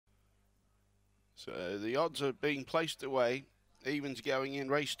So the odds are being placed away. Evens going in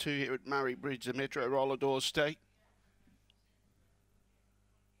race 2 here at Murray-Bridge, the Metro Roller Door Stake.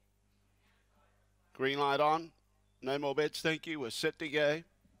 Green light on. No more bets, thank you. We're set to go.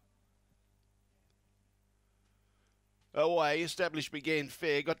 Away, established began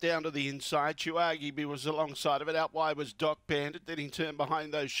fair, got down to the inside. Chuagi was alongside of it. Out wide was Doc Bandit. Then he turned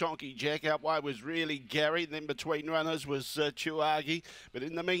behind those Shonky Jack. Out wide was really Gary. Then between runners was Chuagi. But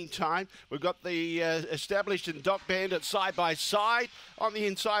in the meantime, we've got the established and Doc Bandit side by side. On the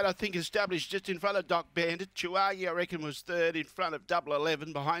inside, I think established just in front of Doc Bandit. Chuagi, I reckon, was third in front of Double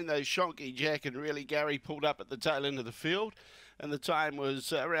 11 behind those Shonky Jack. And really Gary pulled up at the tail end of the field. And the time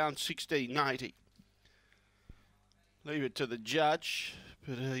was around 16:90. Leave it to the judge,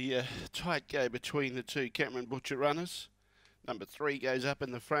 but a tight go between the two Cameron Butcher runners. Number 3 goes up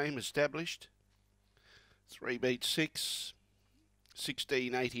in the frame, established. 3 beats 6.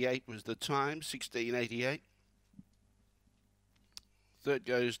 16:88 was the time, 16:88. Third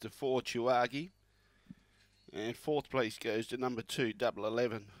goes to 4, Chuagi. And fourth place goes to number 2, Double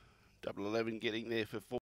 11. Double 11 getting there for 4.